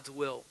of God's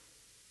will.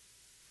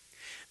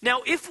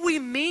 Now, if we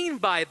mean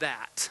by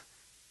that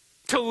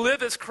to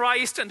live as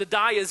Christ and to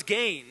die as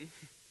gain,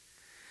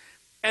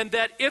 and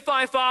that if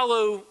I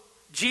follow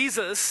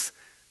Jesus,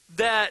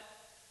 that,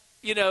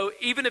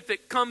 even if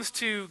it comes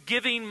to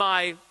giving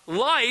my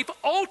life,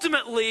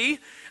 ultimately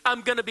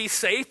I'm going to be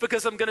safe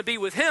because I'm going to be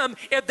with him.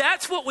 If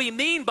that's what we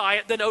mean by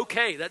it, then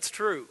okay, that's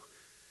true.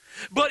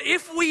 But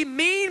if we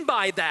mean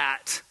by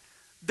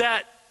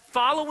that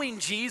following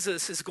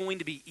Jesus is going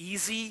to be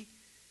easy,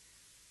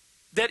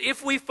 that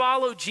if we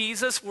follow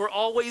Jesus, we're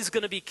always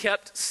going to be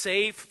kept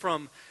safe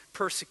from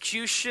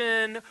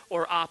persecution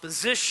or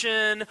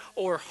opposition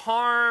or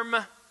harm,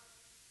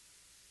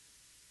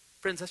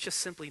 friends, that's just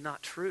simply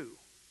not true.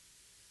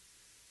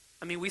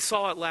 I mean, we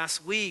saw it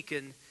last week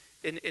in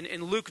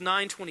Luke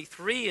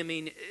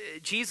 9:23.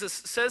 Jesus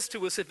says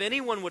to us, if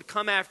anyone would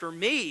come after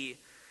me,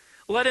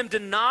 let him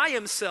deny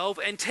himself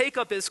and take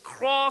up his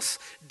cross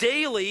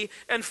daily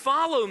and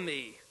follow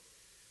me.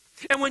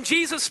 And when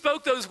Jesus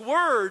spoke those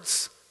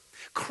words,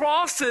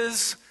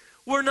 crosses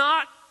were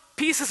not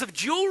pieces of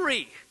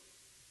jewelry.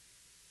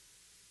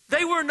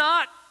 They were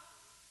not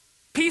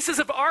pieces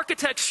of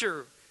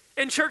architecture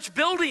in church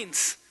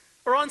buildings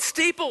or on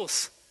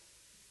steeples.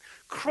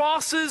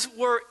 Crosses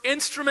were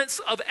instruments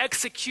of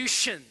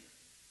execution.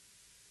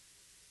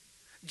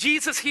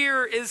 Jesus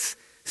here is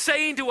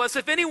saying to us,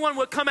 if anyone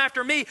would come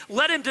after me,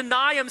 let him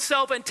deny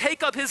himself and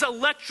take up his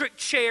electric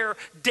chair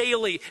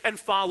daily and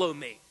follow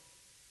me.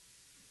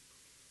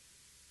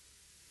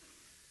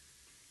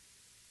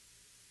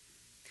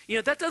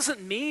 That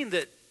doesn't mean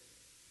that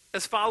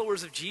as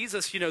followers of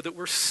Jesus, that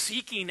we're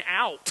seeking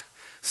out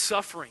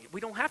suffering. We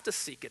don't have to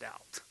seek it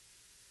out.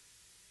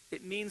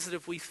 It means that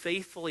if we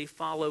faithfully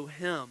follow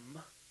him,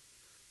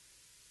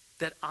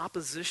 that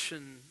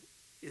opposition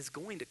is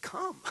going to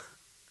come.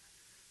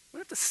 We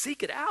don't have to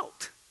seek it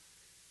out.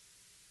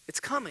 It's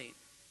coming.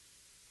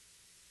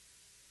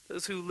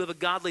 Those who live a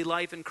godly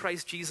life in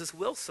Christ Jesus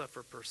will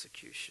suffer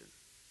persecution.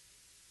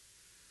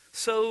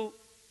 So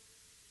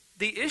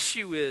the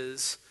issue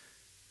is,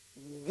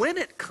 when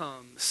it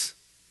comes,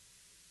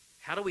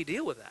 how do we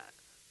deal with that?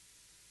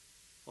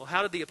 Well,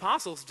 how did the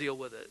apostles deal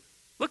with it?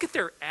 Look at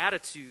their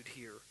attitude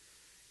here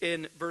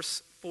in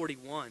verse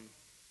 41.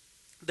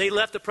 They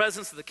left the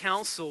presence of the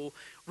council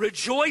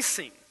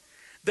rejoicing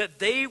that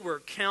they were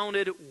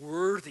counted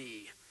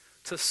worthy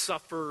to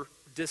suffer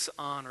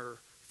dishonor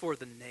for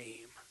the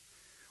name.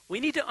 We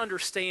need to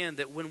understand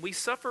that when we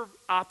suffer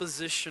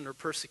opposition or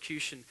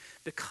persecution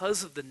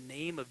because of the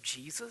name of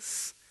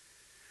Jesus,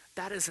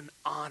 that is an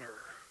honor.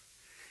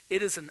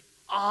 It is an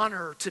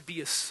honor to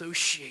be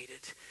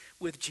associated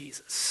with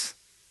Jesus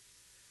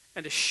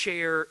and to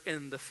share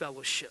in the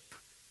fellowship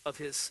of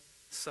his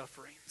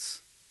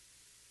sufferings.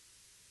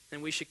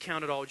 And we should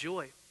count it all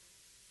joy.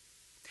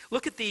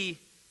 Look at the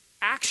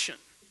action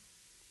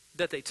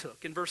that they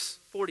took in verse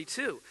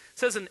 42. It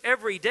says, and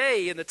every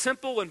day in the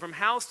temple and from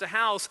house to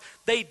house,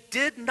 they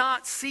did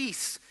not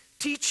cease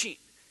teaching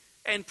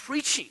and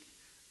preaching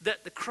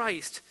that the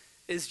Christ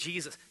is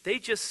Jesus. They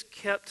just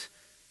kept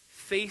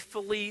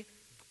faithfully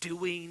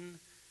doing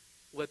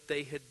what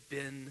they had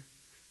been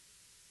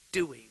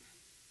doing.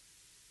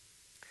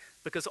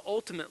 Because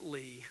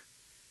ultimately,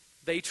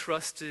 they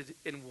trusted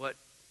in what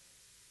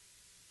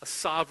a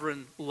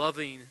sovereign,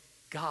 loving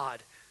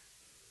God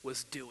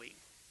was doing.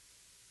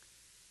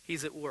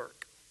 He's at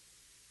work.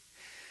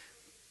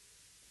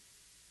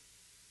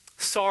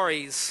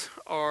 Saris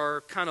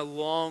are kind of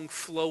long,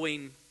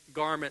 flowing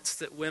garments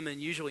that women,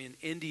 usually in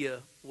India,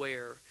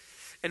 wear.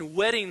 And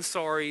wedding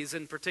saris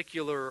in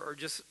particular are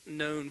just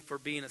known for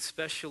being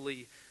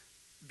especially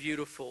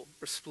beautiful,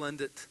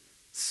 resplendent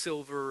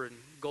silver and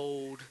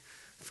gold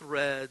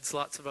threads,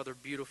 lots of other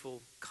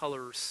beautiful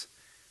colors.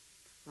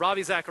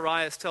 Ravi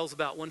Zacharias tells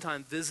about one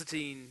time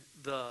visiting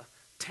the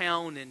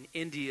town in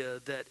India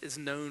that is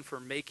known for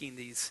making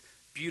these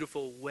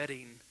beautiful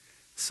wedding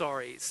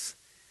saris.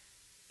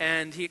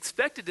 And he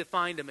expected to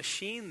find a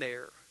machine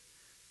there,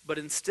 but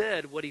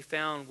instead what he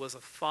found was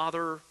a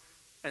father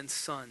and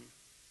son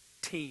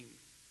team.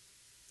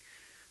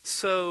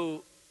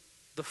 So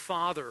the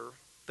father,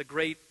 the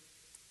great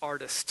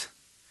artist,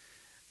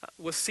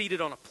 was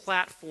seated on a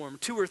platform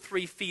 2 or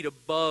 3 feet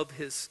above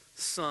his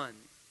son.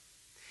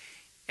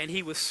 And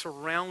he was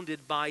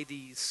surrounded by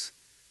these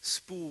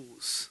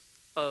spools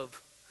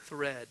of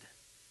thread.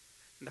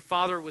 And the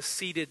father was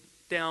seated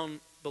down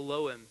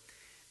below him.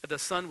 The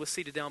son was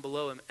seated down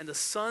below him. And the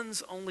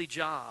son's only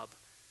job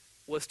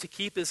was to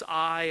keep his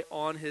eye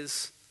on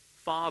his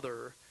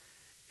father.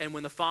 And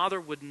when the father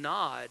would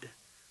nod,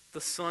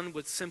 the son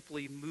would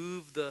simply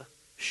move the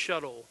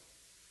shuttle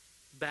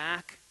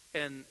back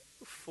and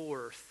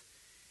forth.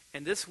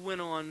 And this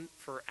went on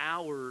for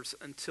hours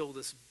until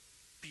this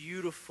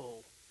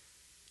beautiful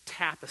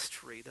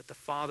tapestry that the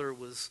father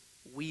was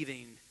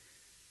weaving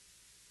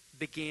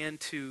began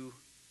to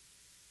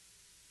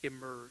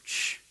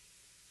emerge.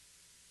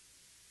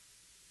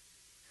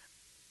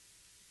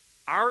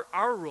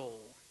 Our role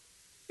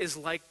is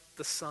like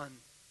the son.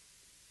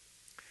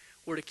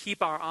 We're to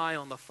keep our eye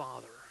on the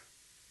Father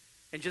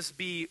and just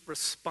be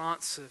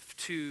responsive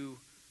to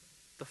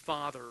the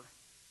Father,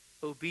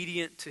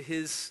 obedient to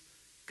his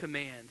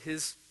command,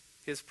 his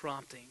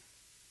prompting.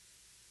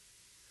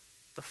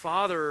 The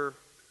Father,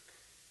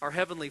 our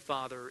Heavenly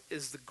Father,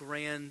 is the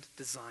grand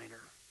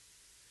designer.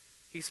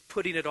 He's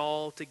putting it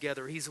all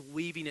together. He's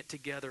weaving it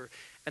together.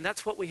 And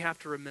that's what we have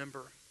to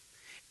remember.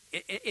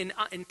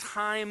 In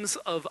times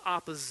of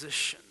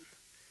opposition,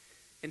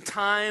 in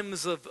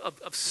times of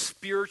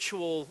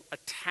spiritual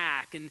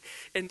attack,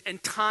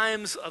 and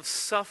times of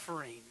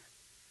suffering,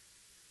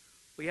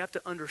 we have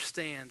to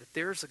understand that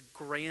there's a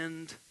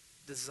grand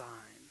design.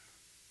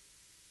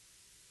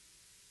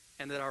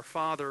 And that our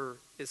Father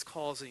is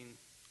causing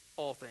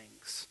all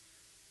things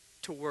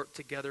to work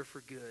together for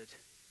good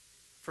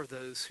for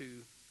those who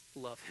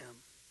love him.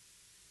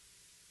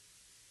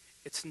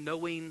 It's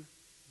knowing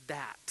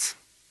that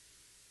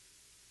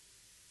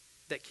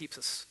keeps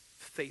us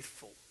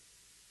faithful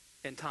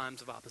in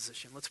times of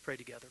opposition. Let's pray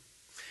together.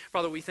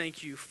 Father, we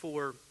thank you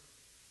for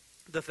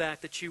the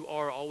fact that you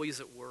are always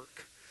at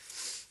work,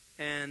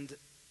 and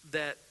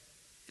that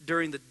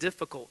during the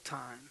difficult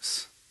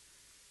times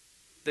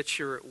that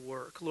you're at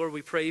work. Lord,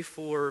 we pray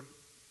for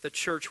the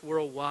church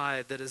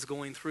worldwide that is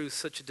going through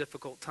such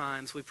difficult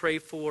times. We pray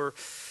for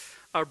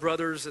our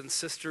brothers and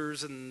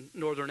sisters in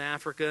Northern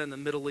Africa and the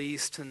Middle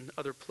East and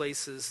other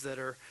places that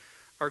are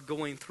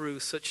going through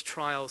such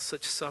trials,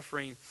 such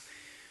suffering.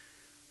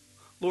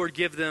 Lord,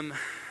 give them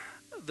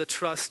the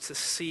trust to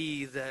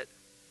see that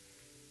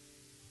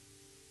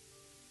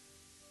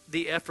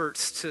the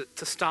efforts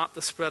to stop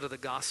the spread of the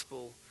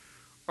gospel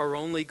are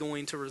only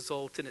going to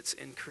result in its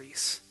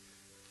increase.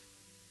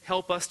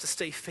 Help us to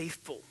stay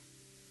faithful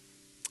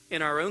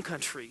in our own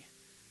country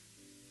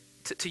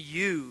to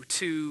you,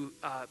 to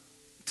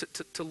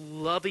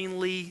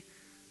lovingly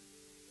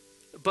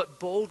but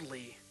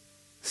boldly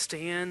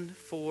stand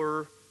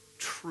for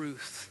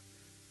truth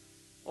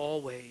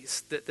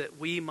always, that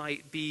we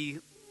might be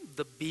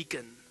the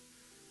beacon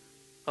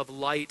of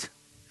light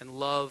and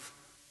love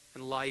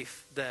and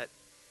life that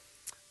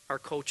our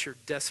culture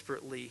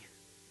desperately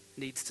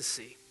needs to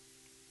see.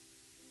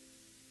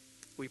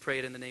 We pray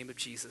it in the name of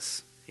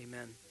Jesus.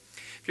 Amen.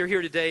 If you're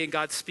here today and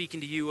God's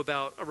speaking to you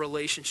about a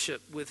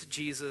relationship with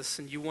Jesus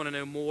and you want to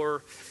know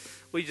more,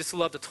 we'd just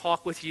love to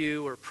talk with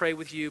you or pray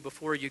with you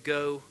before you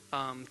go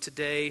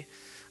today.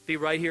 Be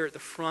right here at the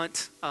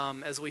front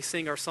as we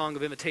sing our song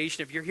of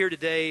invitation. If you're here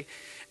today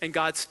and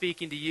God's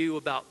speaking to you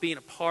about being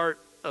a part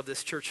of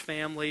this church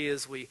family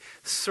as we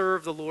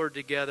serve the Lord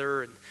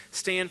together and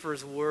stand for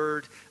his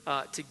word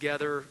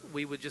together,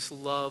 we would just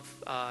love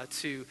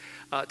to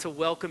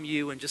welcome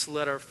you and just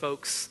let our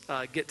folks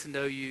get to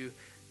know you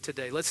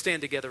today. Let's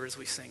stand together as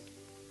we sing.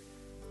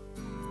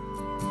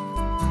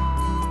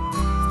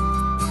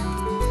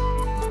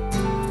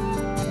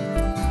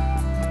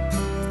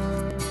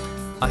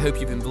 I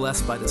hope you've been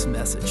blessed by this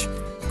message.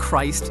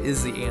 Christ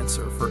is the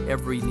answer for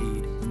every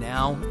need,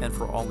 now and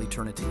for all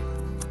eternity.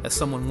 As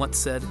someone once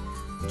said,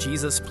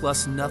 Jesus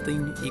plus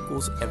nothing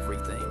equals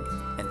everything,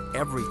 and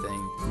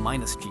everything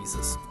minus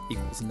Jesus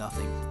equals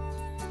nothing.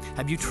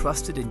 Have you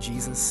trusted in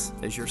Jesus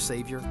as your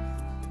Savior?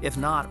 If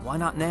not, why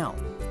not now?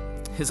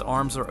 His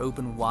arms are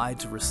open wide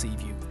to receive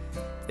you.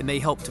 It may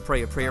help to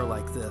pray a prayer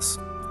like this.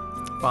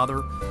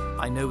 Father,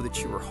 I know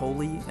that you are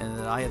holy and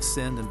that I have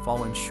sinned and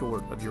fallen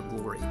short of your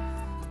glory.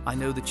 I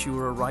know that you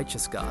are a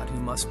righteous God who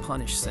must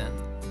punish sin,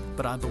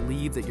 but I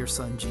believe that your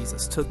Son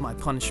Jesus took my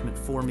punishment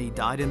for me,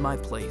 died in my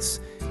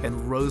place,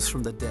 and rose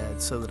from the dead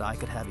so that I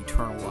could have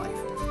eternal life.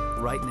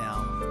 Right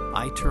now,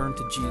 I turn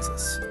to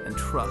Jesus and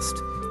trust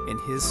in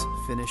his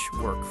finished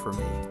work for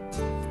me.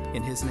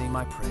 In his name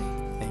I pray,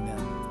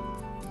 amen.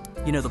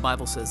 You know, the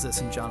Bible says this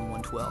in John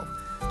 1:12,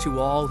 to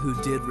all who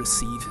did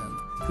receive him,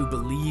 who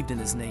believed in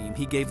his name,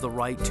 he gave the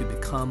right to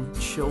become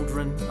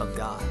children of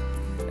God.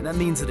 And that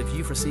means that if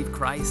you've received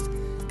Christ,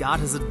 God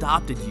has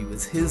adopted you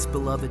as his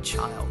beloved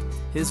child,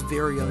 his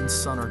very own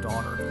son or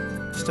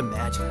daughter. Just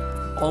imagine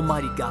it.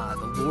 Almighty God,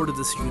 the Lord of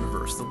this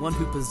universe, the one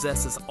who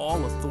possesses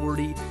all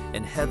authority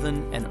in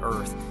heaven and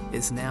earth,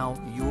 is now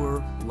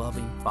your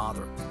loving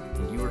Father,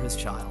 and you are his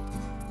child.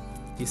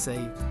 You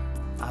say,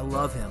 I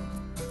love him.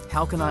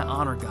 How can I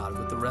honor God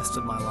with the rest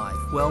of my life?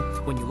 Well,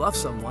 when you love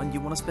someone,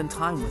 you want to spend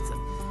time with them.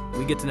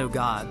 We get to know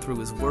God through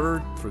his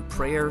word, through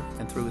prayer,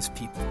 and through his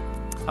people.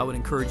 I would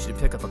encourage you to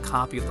pick up a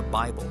copy of the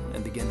Bible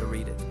and begin to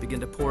read it.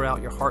 Begin to pour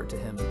out your heart to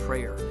him in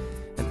prayer.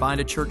 And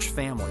find a church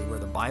family where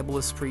the Bible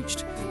is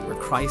preached, where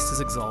Christ is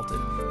exalted,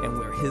 and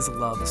where his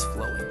love is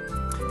flowing.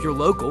 If you're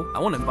local, I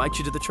want to invite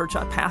you to the church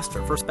I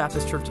pastor, First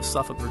Baptist Church of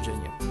Suffolk,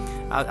 Virginia.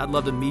 I'd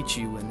love to meet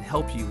you and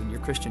help you in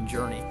your Christian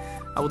journey.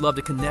 I would love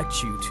to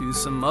connect you to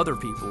some other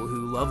people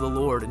who love the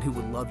Lord and who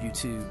would love you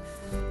too.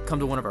 Come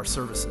to one of our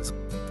services.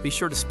 Be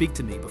sure to speak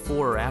to me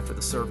before or after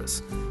the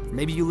service.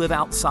 Maybe you live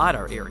outside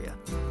our area.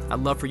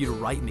 I'd love for you to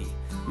write me.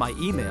 My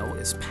email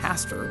is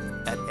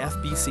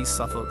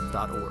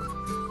pastor@fbcsuffolk.org.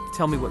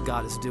 Tell me what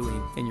God is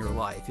doing in your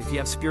life. If you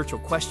have spiritual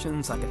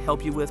questions I can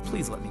help you with,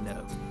 please let me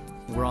know.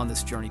 We're on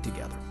this journey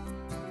together.